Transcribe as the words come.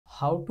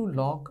how to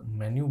lock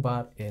menu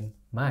bar in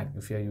Mac.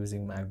 If you are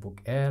using MacBook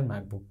Air,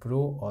 MacBook Pro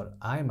or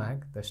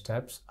iMac, the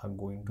steps are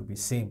going to be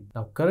same.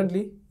 Now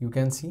currently you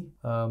can see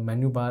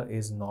menu bar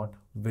is not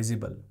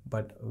visible,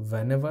 but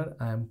whenever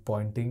I am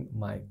pointing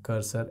my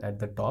cursor at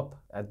the top,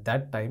 at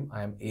that time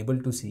I am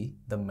able to see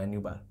the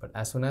menu bar. But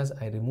as soon as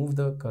I remove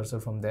the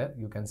cursor from there,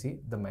 you can see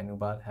the menu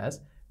bar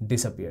has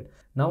disappeared.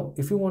 Now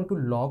if you want to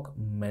lock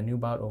menu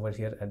bar over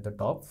here at the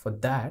top, for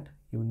that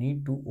you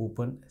need to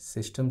open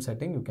system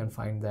setting. You can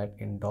find that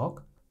in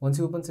dock. Once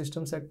you open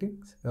system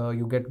settings,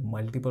 you get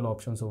multiple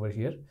options over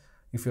here.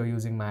 If you're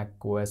using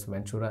macOS,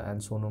 Ventura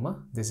and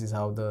Sonoma, this is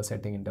how the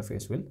setting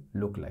interface will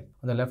look like.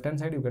 On the left hand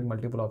side, you get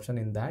multiple options.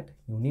 In that,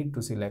 you need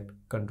to select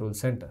control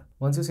center.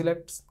 Once you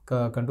select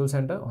control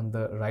center, on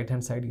the right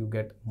hand side, you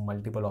get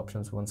multiple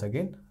options. Once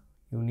again,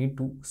 you need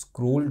to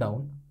scroll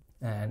down,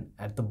 and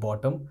at the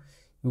bottom,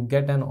 you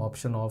get an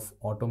option of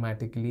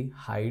automatically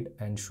hide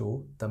and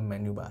show the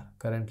menu bar.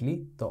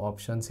 Currently, the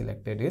option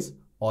selected is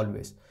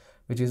always,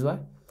 which is why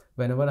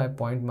whenever I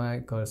point my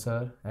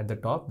cursor at the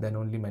top, then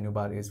only menu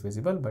bar is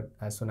visible, but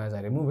as soon as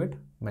I remove it,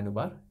 menu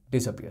bar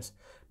disappears.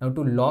 Now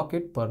to lock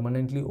it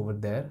permanently over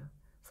there,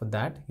 for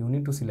that you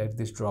need to select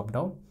this drop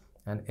down,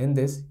 and in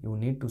this you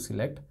need to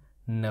select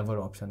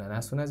never option, and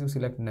as soon as you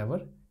select never,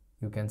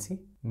 you can see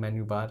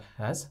menu bar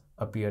has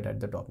appeared at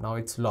the top. Now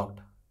it's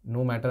locked.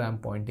 No matter I'm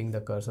pointing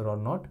the cursor or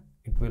not,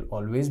 it will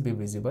always be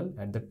visible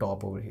at the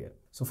top over here.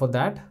 So for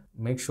that,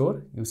 make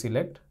sure you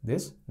select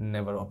this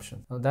never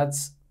option. Now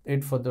that's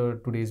it for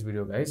today's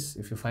video, guys.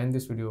 If you find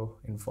this video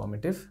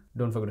informative,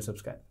 don't forget to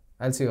subscribe.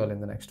 I'll see you all in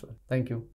the next one. Thank you.